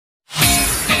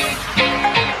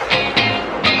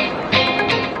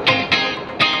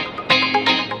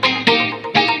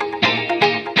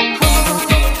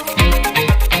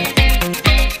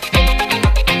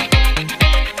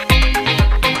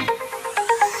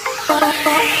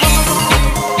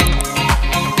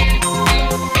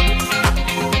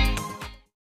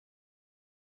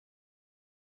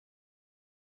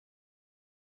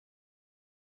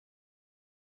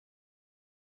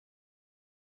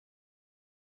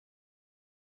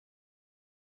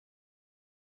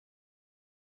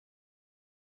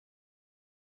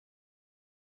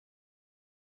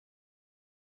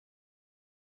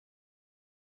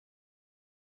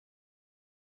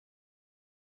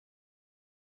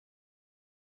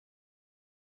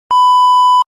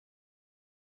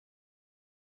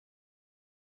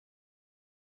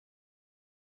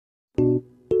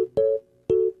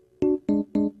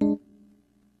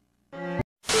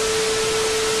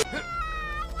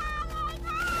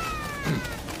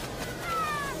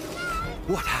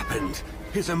What happened?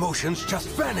 His emotions just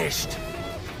vanished.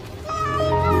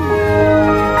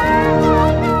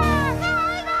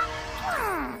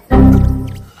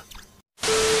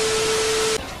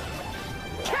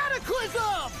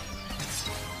 Cataclysm!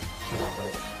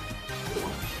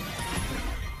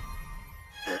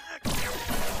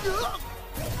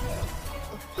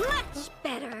 Much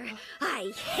better.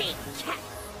 I hate cats.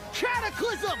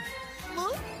 Cataclysm!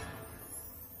 Huh?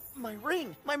 My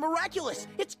ring, my miraculous,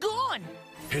 it's gone!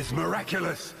 His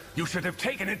miraculous! You should have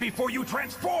taken it before you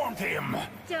transformed him!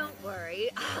 Don't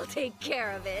worry, I'll take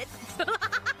care of it.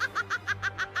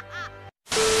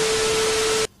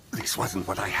 This wasn't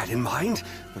what I had in mind,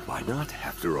 but why not,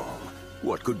 after all?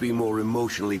 What could be more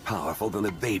emotionally powerful than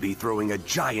a baby throwing a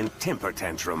giant temper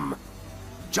tantrum?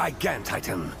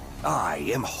 Gigantitan, I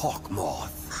am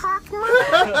Hawkmoth.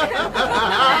 Hawkmoth?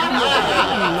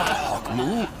 Not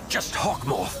Hawkmoo, just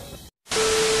Hawkmoth.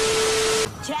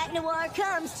 Chat Noir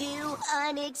comes to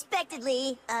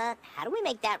unexpectedly. How do we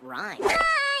make that rhyme?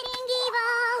 Fighting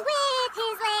evil with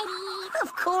his lady.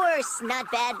 Of course,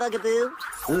 not bad, Bugaboo.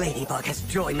 Ladybug has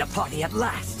joined the party at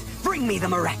last. Bring me the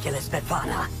miraculous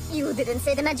Befana. You didn't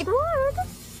say the magic word.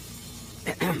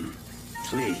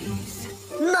 Please.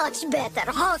 Much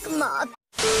better, Hawkmoth.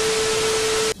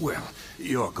 Well,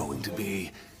 you're going to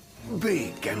be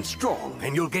big and strong,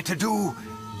 and you'll get to do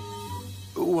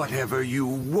whatever you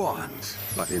want.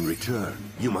 But in return,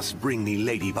 you must bring me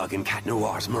Ladybug and Cat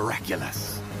Noir's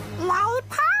miraculous.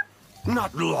 Lollipop?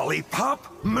 Not lollipop,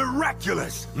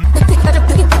 miraculous!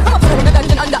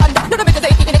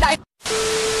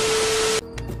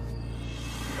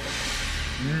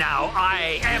 Now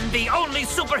I am the only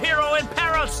superhero in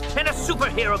Paros, and a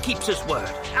superhero keeps his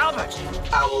word. Albert!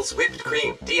 Owl's whipped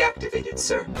cream deactivated,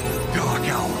 sir. Dark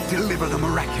Owl, deliver the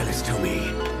miraculous to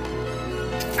me.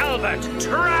 Albert,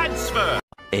 transfer!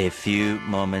 A few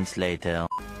moments later.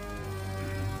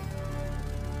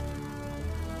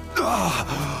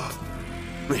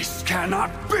 This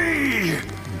cannot be!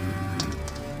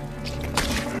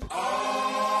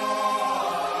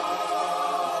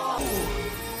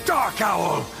 Dark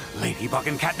Owl! Ladybug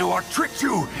and Cat Noir tricked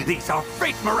you! These are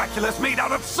fake miraculous made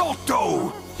out of salt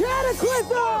dough!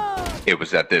 Cataclysm! It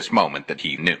was at this moment that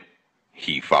he knew.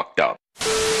 He fucked up.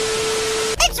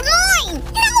 It's mine!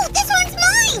 No, this one's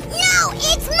mine! No,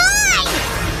 it's mine!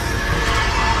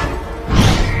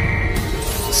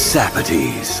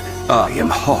 Sapities, I am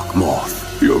Hawkmoth.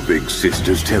 Your big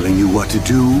sister's telling you what to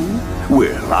do?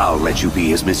 Well, I'll let you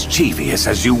be as mischievous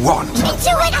as you want. We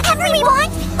do whatever we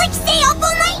want? Like stay up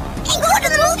all night? And go to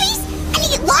the movies? And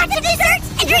eat lots of desserts?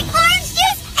 And drink orange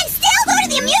juice? And still go to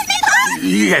the amusement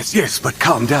park? Yes, but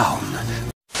calm down.